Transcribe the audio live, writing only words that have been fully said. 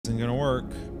isn't gonna work.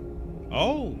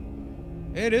 Oh,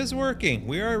 it is working.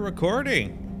 We are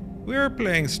recording. We are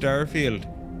playing Starfield.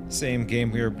 Same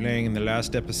game we were playing in the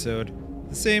last episode.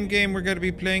 The same game we're gonna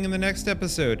be playing in the next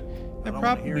episode. And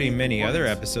probably many other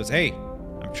episodes. Hey,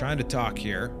 I'm trying to talk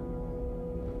here.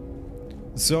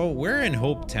 So we're in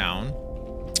Hopetown.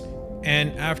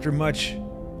 And after much,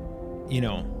 you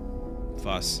know,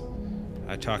 fuss,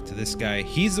 I talked to this guy.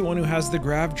 He's the one who has the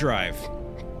Grav Drive.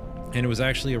 And it was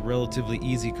actually a relatively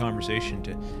easy conversation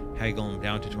to haggle him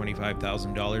down to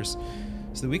 $25,000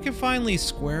 so that we could finally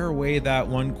square away that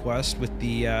one quest with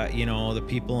the, you know, the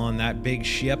people on that big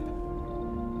ship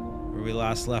where we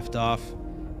last left off.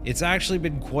 It's actually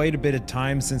been quite a bit of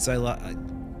time since I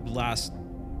last,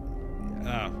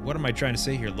 what am I trying to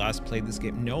say here? Last played this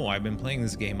game? No, I've been playing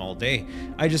this game all day.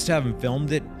 I just haven't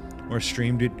filmed it or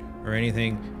streamed it or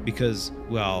anything because,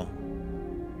 well,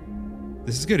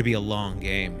 this is going to be a long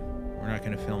game. We're not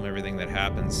going to film everything that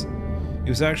happens. It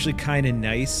was actually kind of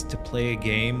nice to play a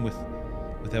game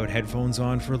without headphones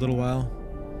on for a little while.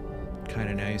 Kind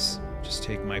of nice. Just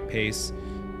take my pace.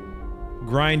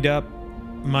 Grind up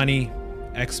money,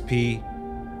 XP.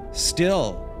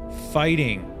 Still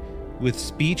fighting with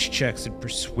speech checks and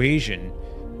persuasion.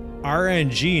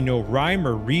 RNG, no rhyme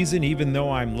or reason, even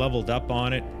though I'm leveled up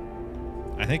on it.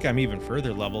 I think I'm even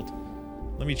further leveled.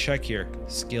 Let me check here.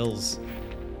 Skills.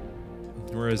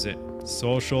 Where is it?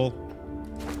 Social.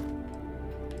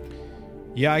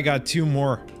 Yeah, I got 2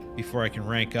 more before I can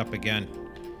rank up again.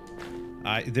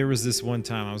 There was this one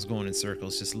time I was going in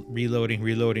circles, just reloading.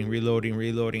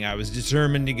 I was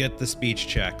determined to get the speech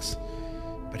checks.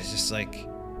 But it's just like,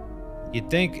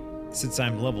 you'd think since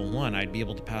I'm level 1, I'd be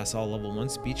able to pass all level 1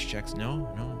 speech checks. No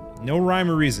rhyme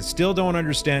or reason. Still don't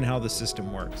understand how the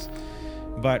system works.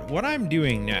 But what I'm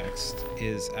doing next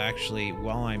is actually,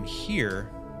 while I'm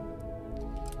here,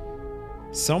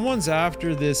 someone's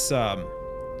after this,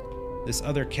 this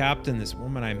other captain, this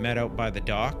woman I met out by the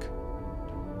dock.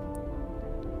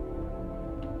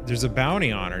 There's a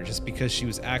bounty on her just because she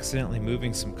was accidentally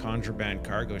moving some contraband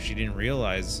cargo. She didn't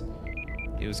realize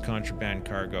it was contraband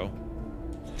cargo.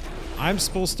 I'm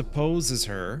supposed to pose as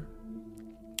her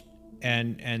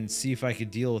and see if I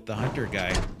could deal with the hunter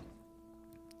guy.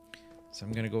 So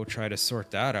I'm gonna go try to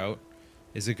sort that out.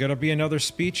 Is it gonna be another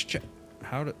speech check?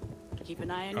 How to... Keep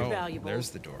an eye on your valuables. There's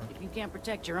the door. If you can't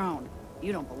protect your own,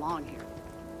 you don't belong here.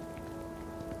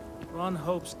 Ron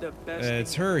hopes the best.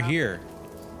 It's her here.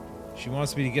 She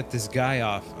wants me to get this guy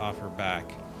off her back.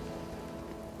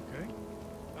 Okay.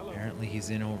 Hello. Apparently he's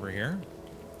in over here.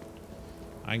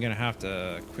 I'm gonna have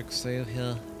to quick save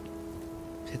here.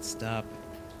 Pit stop.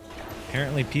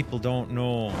 Apparently people don't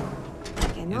know.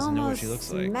 Doesn't know what she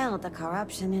looks like. Smell the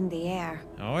corruption in the air.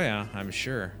 Oh yeah, I'm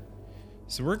sure.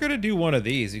 So we're gonna do one of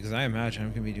these because I imagine I'm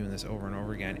gonna be doing this over and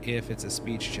over again if it's a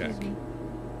speech check.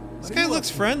 This guy looks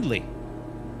friendly.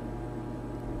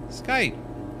 This guy,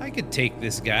 I could take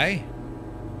this guy.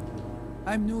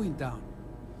 I'm new in town.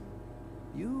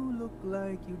 You look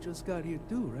like you just got here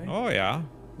too, right? Oh yeah.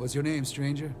 What's your name,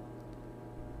 stranger?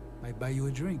 Might buy you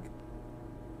a drink.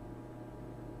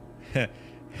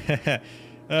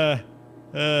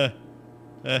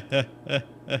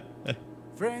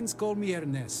 Friends call me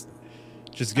Ernesto.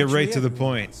 Just get right to the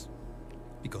point. Does,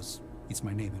 because it's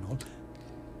my name and all.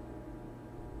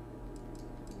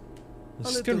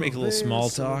 Let's just gonna make a little small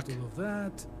talk.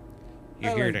 That.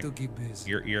 You're here to keep busy.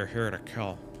 You're here to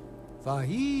kill.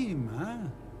 Faheem, huh?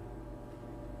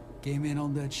 Came in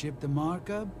on that ship, the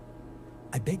markup.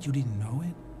 I bet you didn't know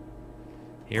it.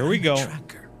 Here we go. I'm a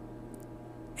tracker,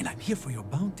 and I'm here for your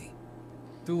bounty.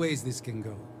 2 ways this can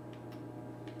go.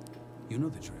 You know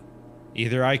the drill.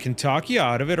 Either I can talk you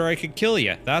out of it or I could kill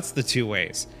you. That's the 2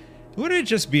 ways. Wouldn't it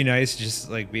just be nice to just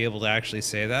like be able to actually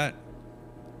say that?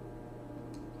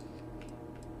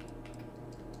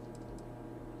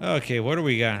 Okay, what do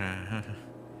we got?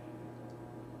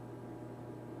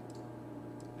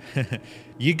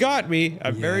 You got me.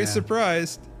 I'm very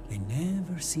surprised. They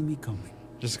never see me coming.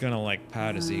 Just gonna like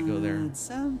pat his ego there.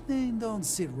 Something don't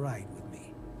sit right with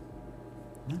me.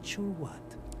 Not sure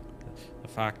what. The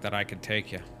fact that I could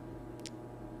take you.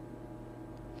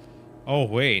 Oh,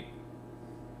 wait.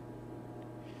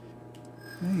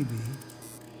 Maybe.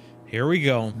 Here we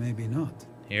go. Maybe not.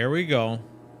 Here we go.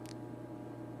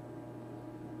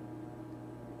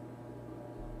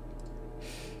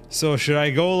 So should I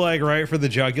go like right for the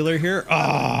jugular here?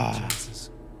 Ah!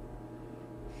 Chances.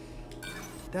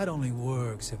 That only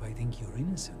works if I think you're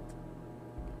innocent.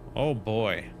 Oh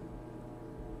boy.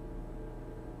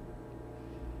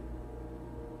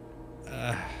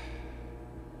 The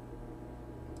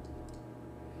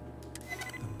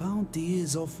bounty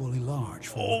is awfully large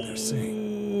for what they're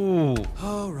saying.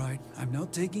 right, I'm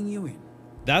not taking you in.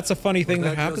 That's a funny thing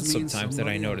that that happens just means sometimes that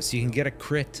I somebody notice. else You can will. get a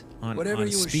crit on Whatever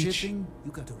you were speech. shipping,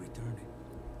 you got to return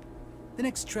it. The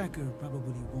next tracker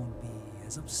probably won't be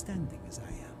as upstanding as I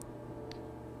am.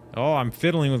 Oh, I'm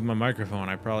fiddling with my microphone.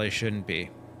 I probably shouldn't be.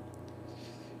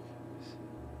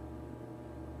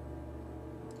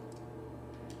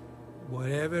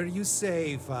 Whatever you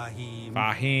say, Faheem.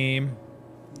 Faheem.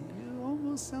 You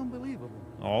almost sound believable.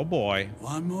 Oh boy.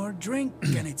 One more drink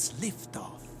and it's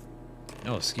liftoff.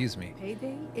 Oh, excuse me.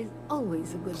 Payday is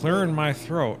always a good Clearing my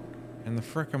throat and the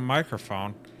frickin'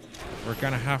 microphone. We're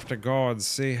gonna have to go and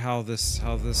see how this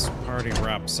party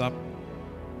wraps up.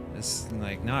 It's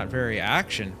like not very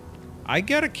action. I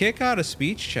get a kick out of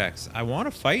speech checks. I want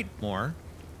to fight more.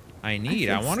 I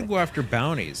want to go after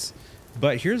bounties.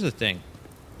 But here's the thing.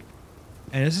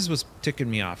 And this is what's ticking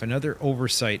me off. Another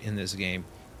oversight in this game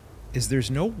is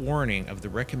there's no warning of the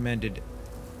recommended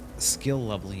skill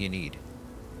level you need.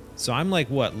 So I'm like,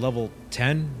 what, level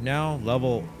 10 now?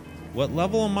 What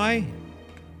level am I?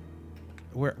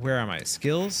 Where am I?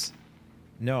 Skills?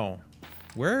 No.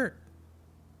 Where's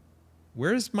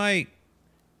my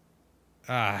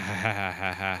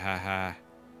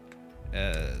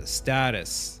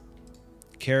status?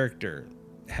 Character.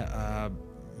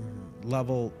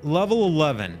 Level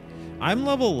 11. I'm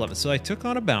level 11. So I took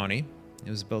on a bounty.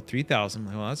 It was about 3,000.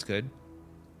 Well, that's good.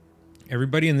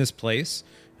 Everybody in this place,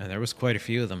 and there was quite a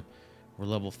few of them, were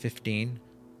level 15.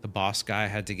 The boss guy I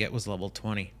had to get was level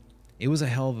 20. It was a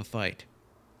hell of a fight.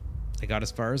 I got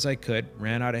as far as I could,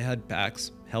 ran out of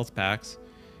health packs,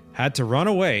 had to run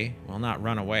away. Well, not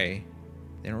run away.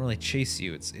 They don't really chase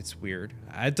you. It's weird.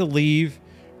 I had to leave,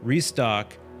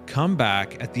 restock, come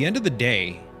back. At the end of the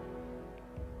day,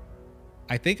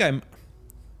 I think I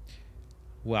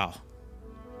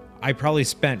probably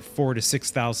spent $4,000 to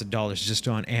 $6,000 just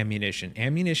on ammunition.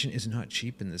 Ammunition is not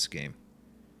cheap in this game.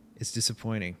 It's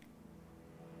disappointing.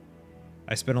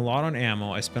 I spent a lot on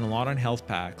ammo. I spent a lot on health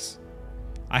packs.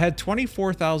 I had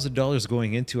 $24,000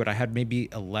 going into it. I had maybe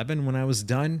 11 when I was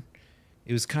done.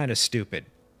 It was kind of stupid.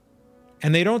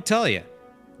 And they don't tell you.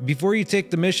 Before you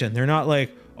take the mission, they're not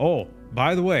like, oh,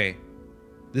 by the way,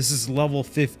 this is level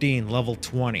 15, level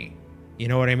 20. You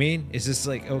know what I mean? It's just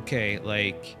like, okay,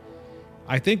 like,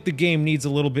 I think the game needs a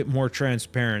little bit more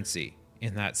transparency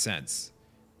in that sense.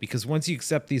 Because once you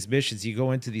accept these missions, you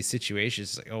go into these situations,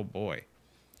 it's like, oh boy.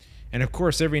 And of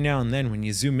course, every now and then when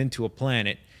you zoom into a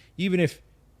planet, even if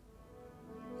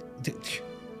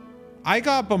I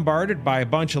got bombarded by a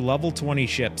bunch of level 20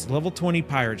 ships, level 20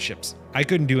 pirate ships. I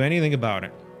couldn't do anything about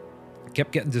it.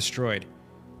 Kept getting destroyed.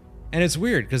 And it's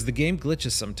weird because the game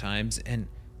glitches sometimes, and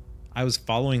I was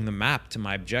following the map to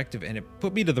my objective and it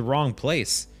put me to the wrong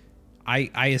place.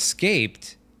 I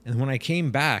escaped, and when I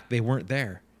came back, they weren't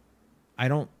there. I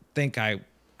think I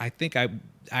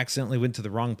accidentally went to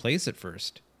the wrong place at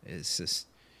first. It's just,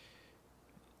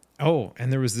 oh,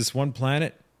 and there was this one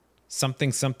planet,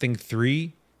 something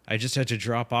 3. I just had to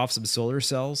drop off some solar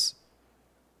cells.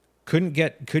 Couldn't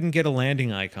get a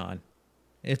landing icon.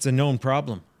 It's a known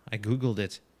problem. I Googled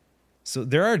it. So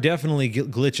there are definitely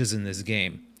glitches in this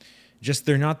game. Just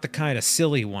they're not the kind of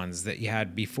silly ones that you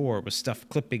had before with stuff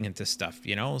clipping into stuff,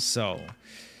 you know? So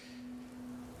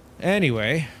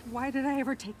anyway. Why did I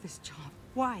ever take this job?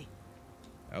 Why?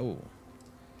 Oh.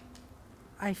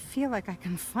 I feel like I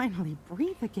can finally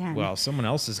breathe again. Well, someone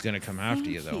else is going to come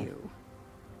after you, though. Thank you.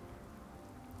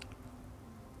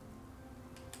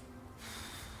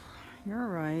 You're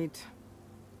right.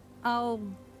 I'll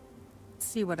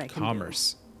see what I can do.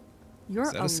 Commerce. You're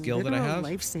Is that a skill that I have?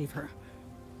 Lifesaver.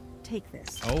 Take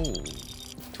this. Oh,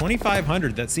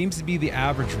 2,500. That seems to be the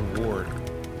average reward.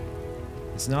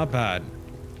 It's not bad.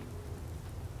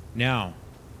 Now,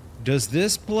 does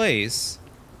this place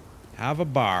have a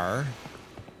bar?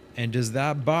 And does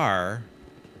that bar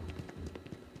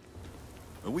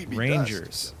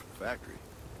Rangers? Factory.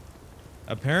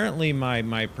 Apparently,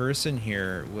 my person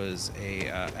here was a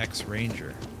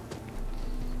ex-ranger.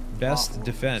 Best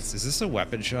defense. Is this a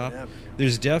weapon shop?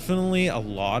 There's definitely a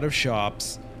lot of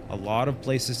shops, a lot of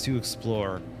places to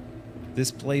explore.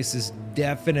 This place is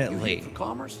definitely For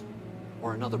commerce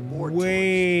or another board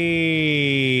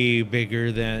way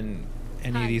bigger than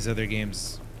any of these other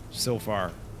games so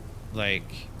far.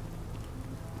 Like,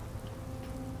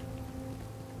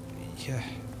 yeah,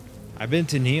 I've been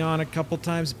to Neon a couple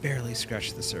times, barely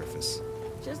scratched the surface.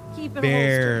 Just keep it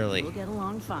Barely. a holster. We'll get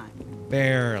along fine.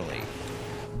 Barely.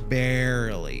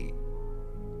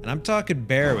 And I'm talking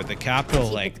bear with the capital,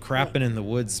 like crapping in the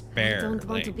woods bear. I don't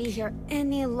want to be here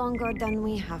any longer than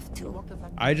we have to.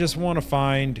 I just want to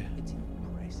find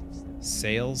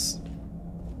sales.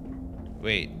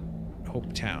 Wait,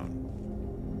 Hopetown.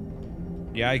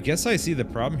 Yeah, I guess I see the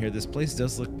problem here. This place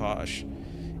does look posh.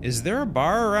 Is there a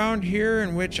bar around here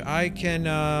in which I can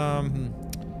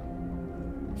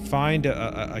find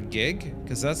a gig?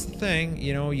 Because that's the thing.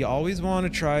 You know, you always want to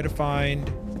try to find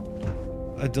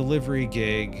a delivery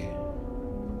gig.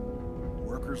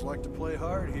 Workers like to play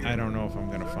hard here. I don't know if I'm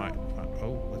going to find...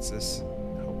 Oh, what's this?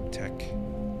 Hope Tech.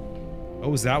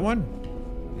 Oh, is that one?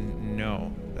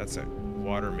 No, that's a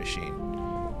water machine.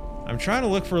 I'm trying to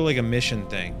look for like a mission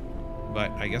thing,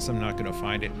 but I guess I'm not going to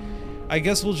find it. I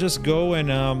guess we'll just go and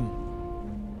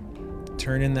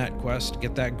turn in that quest,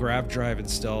 get that Grav Drive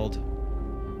installed.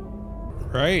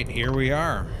 Right, here we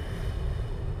are.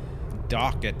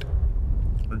 Docket.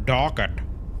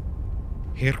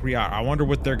 Here we are. I wonder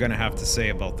what they're going to have to say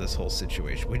about this whole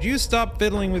situation. Would you stop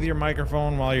fiddling with your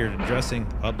microphone while you're addressing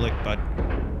public, bud?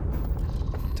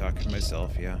 I'm talking to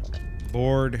myself, yeah.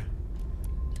 Bored.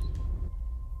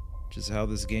 Which is how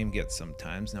this game gets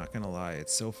sometimes, not gonna lie.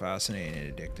 It's so fascinating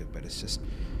and addictive, but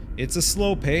it's a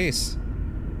slow pace.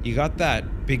 You got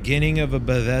that beginning of a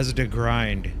Bethesda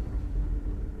grind.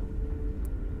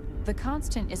 The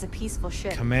Constant is a peaceful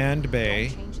ship. Command Bay.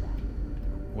 Don't change that.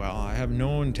 Well, I have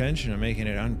no intention of making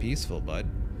it unpeaceful, bud.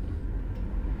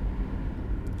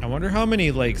 I wonder how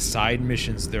many, like, side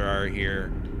missions there are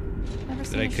here Never that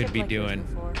seen I a could ship be like yours doing.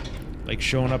 before. Like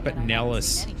showing up And at I haven't Nellis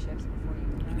seen any ships before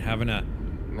you. and having a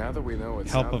Now that we know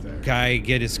what's help a out there, guy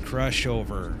get his crush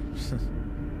over.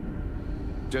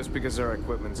 just because our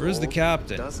equipment's Where's the old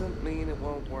captain? doesn't mean it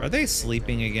won't work. Are they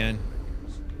sleeping again?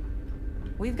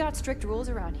 We've got strict rules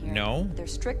around here. No. They're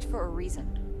strict for a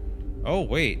reason. Oh,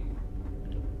 wait.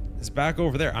 It's back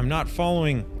over there. I'm not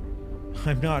following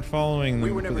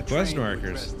the quest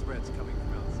markers.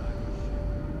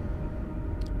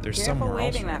 There's Careful somewhere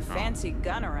else. waving that Oh. fancy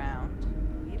gun around.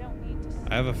 You don't need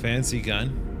to. I have a fancy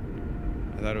gun.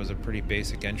 I thought it was a pretty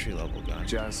basic entry-level gun.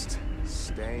 Just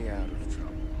stay out of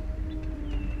trouble.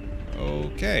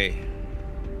 Okay.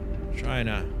 Trying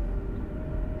to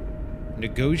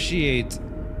negotiate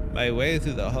my way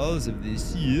through the halls of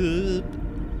this ship.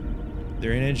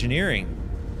 They're in engineering.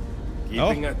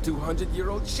 Keeping a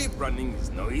 200-year-old ship running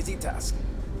is no easy task.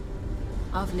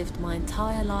 I've lived my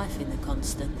entire life in the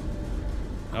Constant.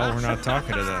 Oh, we're not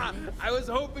talking to them. I was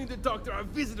hoping to talk to our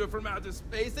visitor from outer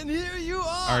space, and here you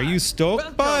are! Are you stoked,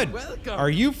 Welcome, bud? welcome. Are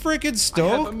you freaking I have a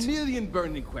stoked? million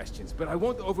burning questions, but I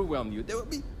won't overwhelm you. There will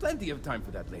be plenty of time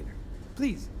for that later.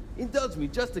 Please, indulge me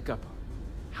just a couple.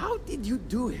 How did you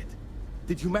do it?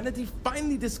 Did humanity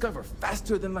finally discover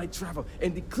faster-than-light travel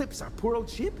and eclipse our poor old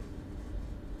ship?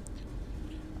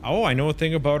 Oh, I know a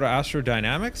thing about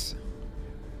astrodynamics.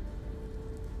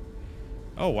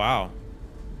 Oh, wow.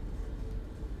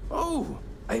 Oh,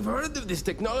 I've heard of this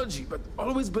technology, but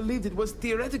always believed it was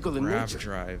theoretical in Grav nature.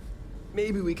 Drive.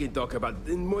 Maybe we can talk about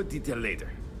it in more detail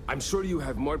later. I'm sure you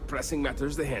have more pressing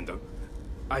matters to handle.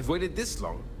 I've waited this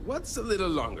long. What's a little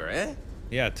longer, eh?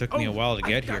 Yeah, it took me a while to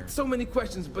get I've got here. so many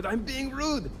questions, but I'm being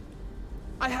rude.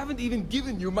 I haven't even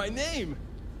given you my name.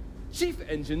 Chief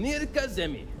Engineer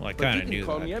Kazemi. Well, I But you kind of can knew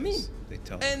call that. me Amin. 'Cause they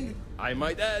tell And me. I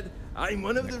might add, I'm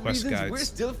one of The the quest reasons guides. we're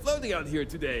still floating out here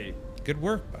today. Good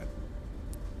work, bud.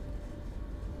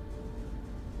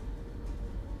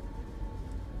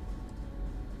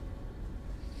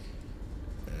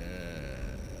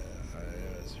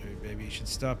 Maybe you should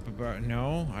stop about.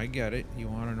 No, I get it. You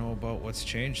want to know about what's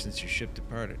changed since your ship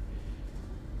departed.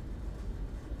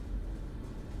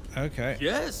 Okay.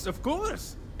 Yes, of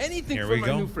course. Anything Here for we my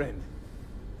go. new friend.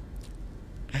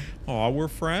 Aw, we're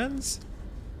friends?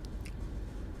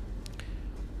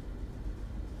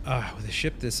 With a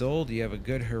ship this old, you have a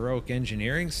good heroic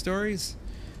engineering stories?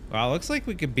 Well, looks like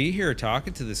we could be here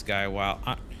talking to this guy while...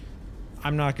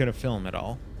 I'm not going to film at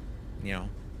all. You know,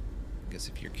 I guess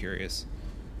if you're curious.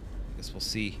 I guess we'll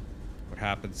see what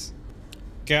happens.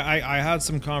 Okay, I had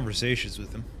some conversations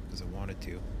with him because I wanted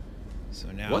to. So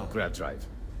now... What Grav Drive?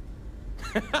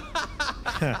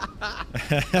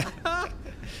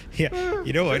 Yeah,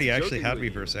 you know what? He Just actually had me jokingly.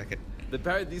 for a second. The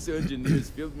Paradiso engineers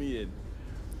filled me in.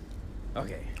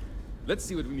 Okay, let's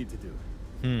see what we need to do.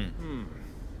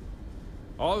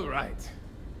 All right.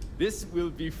 This will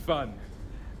be fun.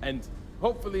 And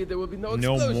hopefully there will be no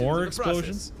No explosions. more in the process.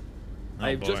 explosions? Oh,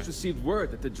 I've boy. just received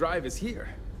word that the drive is here.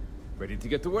 Ready to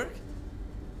get to work?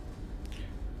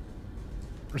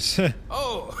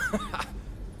 Oh,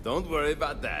 don't worry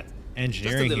about that.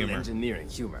 Engineering Just a little humor. engineering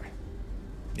humor.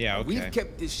 Yeah, okay. We've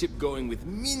kept this ship going with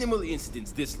minimal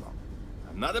incidents this long.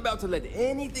 I'm not about to let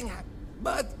anything happen,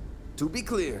 but to be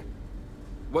clear,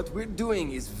 what we're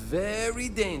doing is very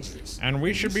dangerous. And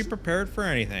we should be prepared for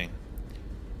anything.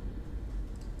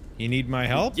 You need my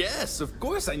help? Yes, of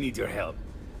course I need your help.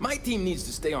 My team needs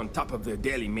to stay on top of their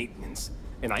daily maintenance,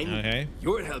 and I need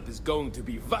your help is going to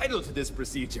be vital to this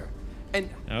procedure.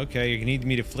 And okay, you need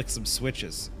me to flick some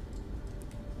switches.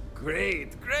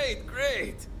 Great.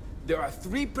 There are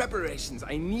 3 preparations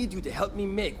I need you to help me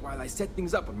make while I set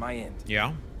things up on my end.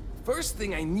 Yeah. First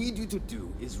thing I need you to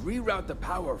do is reroute the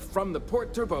power from the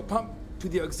port turbo pump to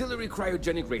the auxiliary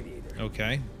cryogenic radiator.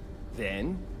 Okay.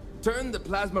 Then, turn the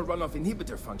plasma runoff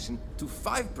inhibitor function to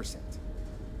 5%.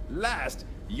 Last,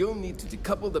 you'll need to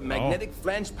decouple the magnetic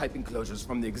flange pipe enclosures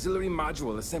from the auxiliary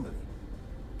module assembly.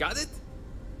 Got it?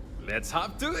 Let's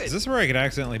hop to it. Is this where I could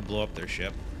accidentally blow up their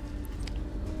ship?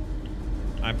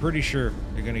 I'm pretty sure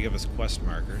they're going to give us quest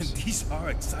markers. These are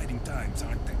exciting times,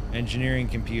 aren't they? Engineering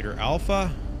computer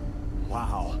alpha.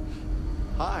 Wow.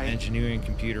 Hi. Engineering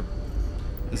computer.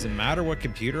 Does it matter what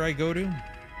computer I go to?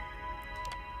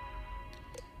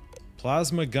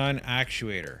 Plasma gun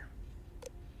actuator.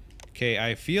 Okay,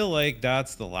 I feel like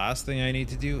that's the last thing I need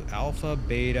to do. Alpha,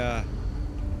 beta,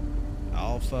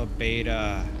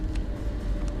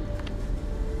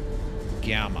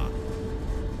 gamma.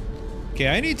 Okay,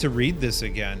 I need to read this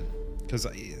again because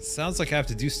it sounds like I have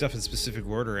to do stuff in specific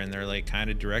order, and they're like kind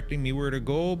of directing me where to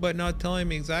go, but not telling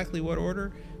me exactly what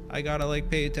order. I gotta like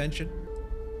pay attention.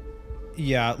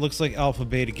 Yeah, it looks like alpha,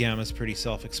 beta, gamma is pretty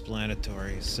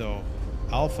self-explanatory. So,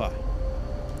 alpha.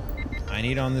 I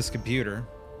need on this computer.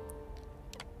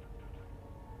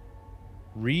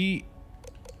 Okay.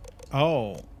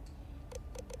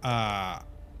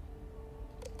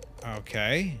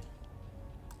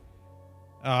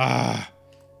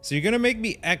 So you're gonna make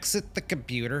me exit the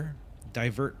computer,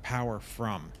 divert power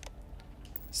from.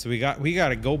 So we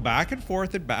gotta go back and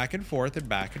forth and back and forth and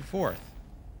back and forth.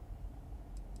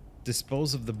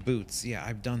 Dispose of the boots. Yeah,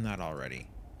 I've done that already.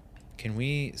 Can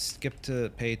we skip to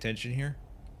pay attention here?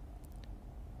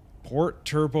 Port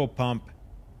turbo pump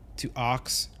to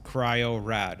aux cryo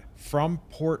rad. From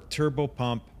port turbo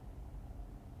pump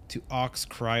to aux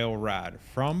cryo rad.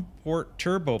 From port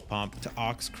turbo pump to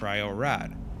aux cryo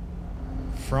rad.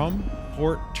 From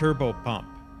port turbo pump.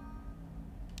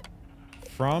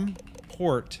 From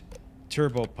port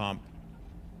turbo pump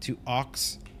to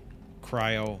aux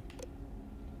cryo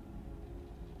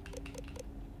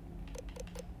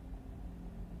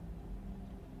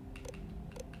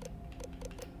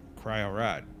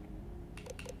rad.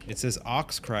 It says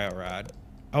aux cryo rad.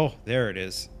 Oh, there it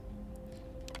is.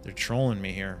 They're trolling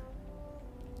me here.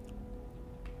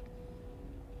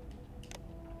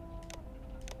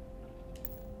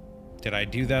 Did I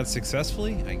do that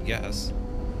successfully? I guess.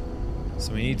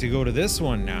 So we need to go to this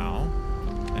one now.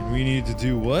 And we need to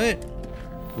do what?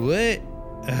 What?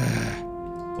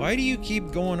 Why do you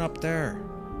keep going up there?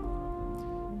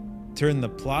 Turn the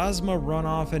plasma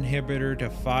runoff inhibitor to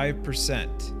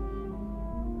 5%.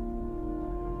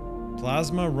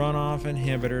 Plasma runoff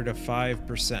inhibitor to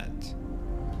 5%.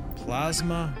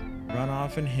 Plasma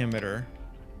runoff inhibitor.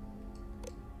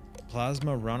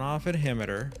 Plasma runoff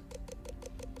inhibitor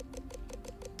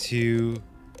to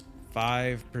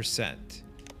 5%.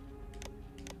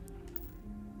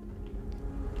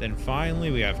 Then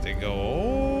finally we have to go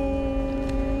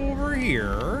over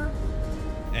here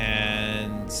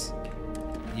and,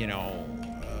 you know,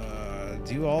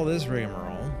 do all this rigmarole.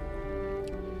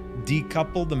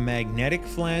 Decouple the magnetic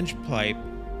flange pipe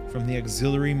from the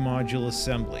auxiliary module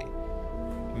assembly.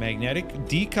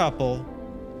 Decouple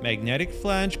magnetic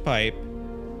flange pipe,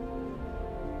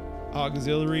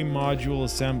 auxiliary module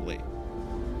assembly.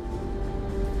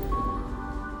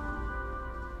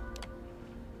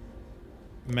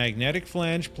 Magnetic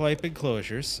flange pipe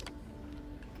enclosures.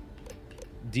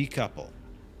 Decouple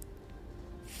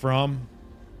from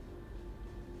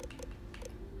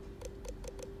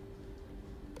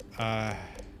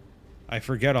I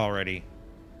forget already.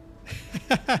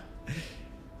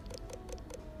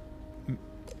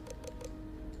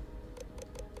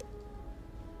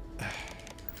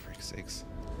 Frick's sakes.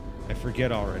 I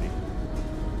forget already.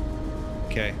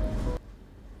 Okay.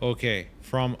 Okay,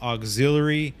 from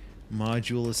auxiliary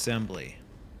module assembly.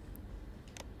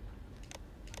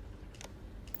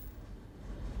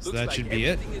 So that should be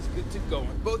it. Everything is good to go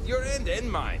on both your end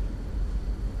and mine.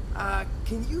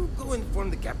 Can you go inform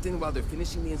the captain while they're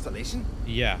finishing the installation?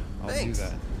 Yeah, I'll Thanks. do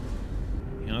that.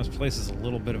 You know, this place is a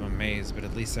little bit of a maze, but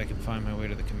at least I can find my way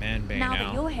to the command bay now. Now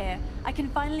that you're here, I can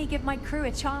finally give my crew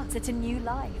a chance at a new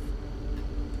life.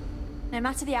 No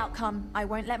matter the outcome, I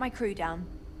won't let my crew down.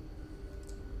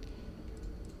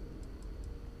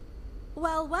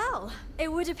 Well, well, it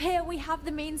would appear we have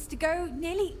the means to go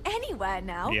nearly anywhere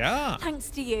now. Yeah. Thanks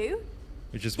to you.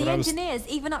 Which is The what I was... engineers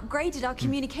even upgraded our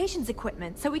communications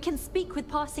equipment so we can speak with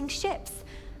passing ships.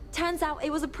 Turns out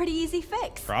it was a pretty easy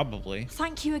fix. Probably.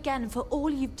 Thank you again for all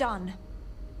you've done.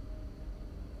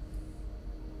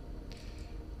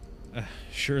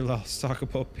 Sure, let's talk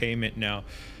about payment now.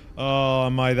 Oh,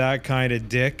 am I that kind of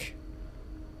dick?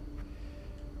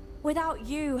 Without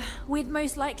you, we'd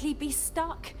most likely be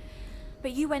stuck.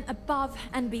 But you went above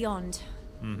and beyond.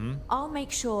 I'll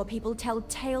make sure people tell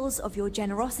tales of your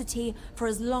generosity for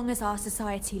as long as our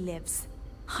society lives.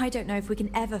 I don't know if we can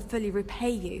ever fully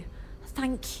repay you.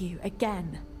 Thank you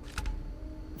again.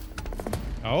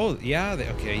 Oh, yeah,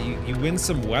 okay, you win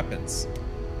some weapons.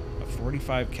 A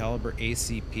 45 caliber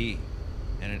ACP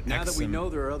and an Now that we XM. know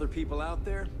there are other people out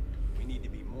there, we need to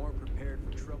be more prepared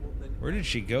for trouble than... Where did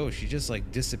she go? She just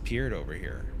like disappeared over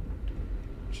here.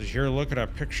 She's here looking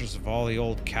at pictures of all the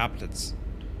old captains.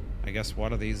 I guess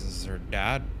one of these is her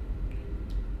dad.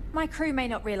 My crew may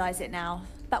not realize it now,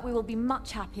 but we will be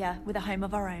much happier with a home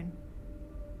of our own.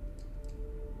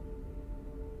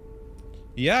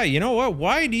 Yeah, you know what?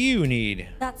 Why do you need?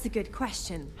 That's a good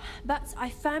question. But I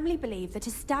firmly believe that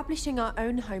establishing our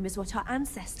own home is what our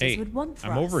ancestors would want for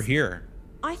us. I'm over here.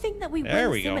 I think that we There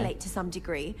will we go. assimilate to some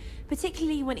degree,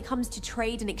 particularly when it comes to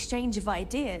trade and exchange of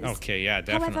ideas. Okay, yeah,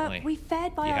 definitely. However, we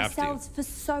fared by You have to. ourselves for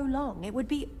so long, it would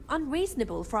be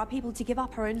unreasonable for our people to give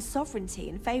up our own sovereignty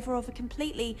in favor of a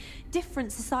completely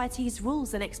different society's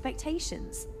rules and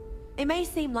expectations. It may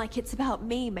seem like it's about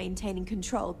me maintaining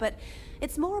control, but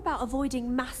it's more about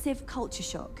avoiding massive culture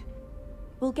shock.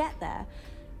 We'll get there,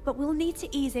 but we'll need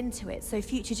to ease into it so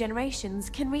future generations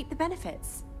can reap the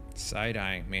benefits.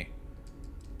 Side-eyeing me.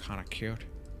 Kind of cute.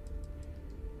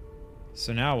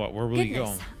 So now what? Where will you go?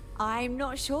 Goodness, I'm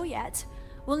not sure yet.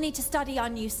 We'll need to study our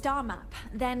new star map.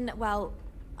 Then, well,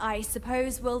 I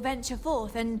suppose we'll venture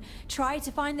forth and try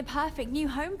to find the perfect new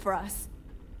home for us.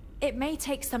 It may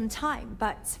take some time,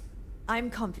 but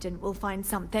I'm confident we'll find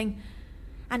something.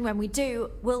 And when we do,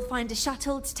 we'll find a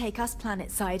shuttle to take us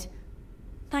planetside.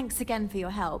 Thanks again for your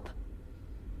help.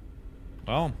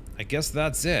 Well, I guess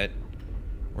that's it.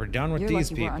 We're done with You're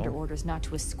these lucky people. we're under orders not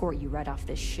to escort you right off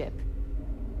this ship.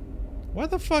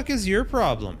 What the fuck is your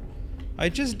problem? I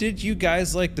just did you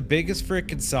guys like the biggest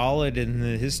frickin' solid in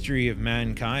the history of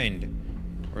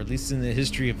mankind. Or at least in the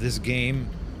history of this game.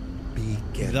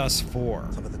 Thus far.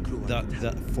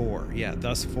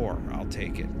 Thus far. I'll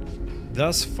take it.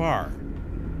 Thus far.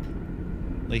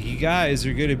 Like, you guys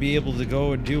are gonna be able to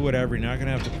go and do whatever. You're not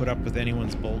gonna have to put up with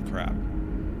anyone's bullcrap.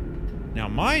 Now,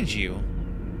 mind you,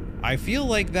 I feel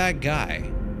like that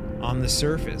guy on the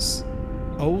surface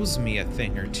owes me a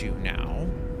thing or two now.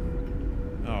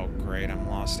 Oh, great. I'm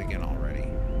lost again already.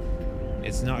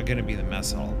 It's not going to be the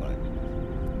mess hall, but...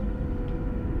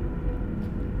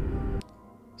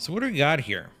 So what do we got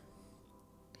here?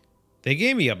 They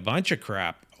gave me a bunch of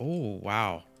crap. Oh,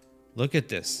 wow. Look at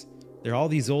this. They're all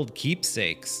these old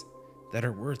keepsakes that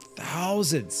are worth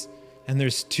thousands. And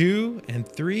there's 2 and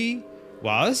 3.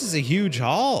 Wow, this is a huge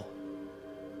haul.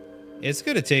 It's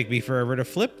gonna take me forever to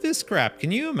flip this crap.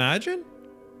 Can you imagine?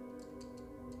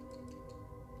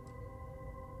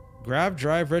 Grav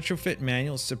Drive retrofit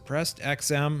manual, suppressed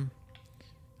XM.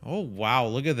 Oh, wow,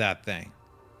 look at that thing.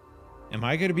 Am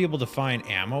I gonna be able to find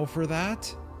ammo for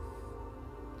that?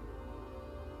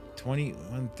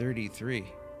 2133.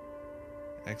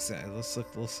 XM, let's look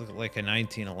like a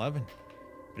 1911.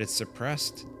 But it's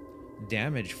suppressed.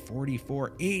 Damage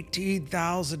 44.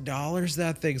 $18,000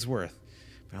 that thing's worth.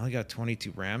 I only got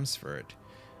 22 rams for it.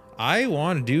 I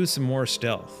want to do some more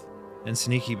stealth and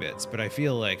sneaky bits, but I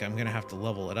feel like I'm going to have to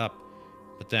level it up.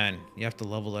 But then you have to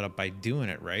level it up by doing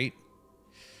it, right?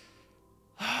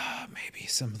 Maybe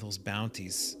some of those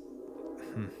bounties.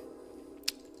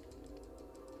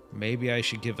 Maybe I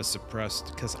should give a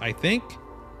suppressed, because I think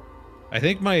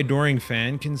my adoring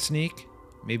fan can sneak.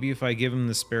 Maybe if I give him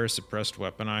the spare suppressed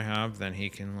weapon I have, then he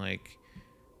can, like,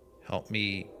 help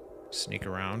me sneak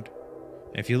around.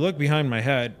 If you look behind my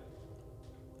head,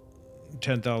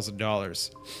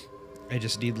 $10,000. I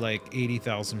just need like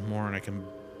 80,000 more and I can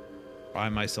buy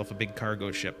myself a big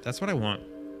cargo ship. That's what I want.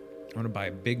 I want to buy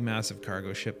a big, massive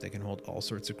cargo ship that can hold all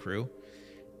sorts of crew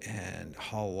and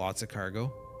haul lots of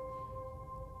cargo.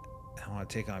 I want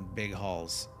to take on big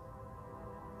hauls.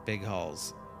 Big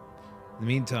hauls. In the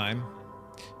meantime,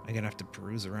 I'm going to have to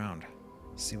peruse around,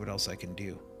 see what else I can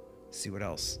do, see what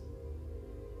else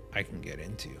I can get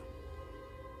into.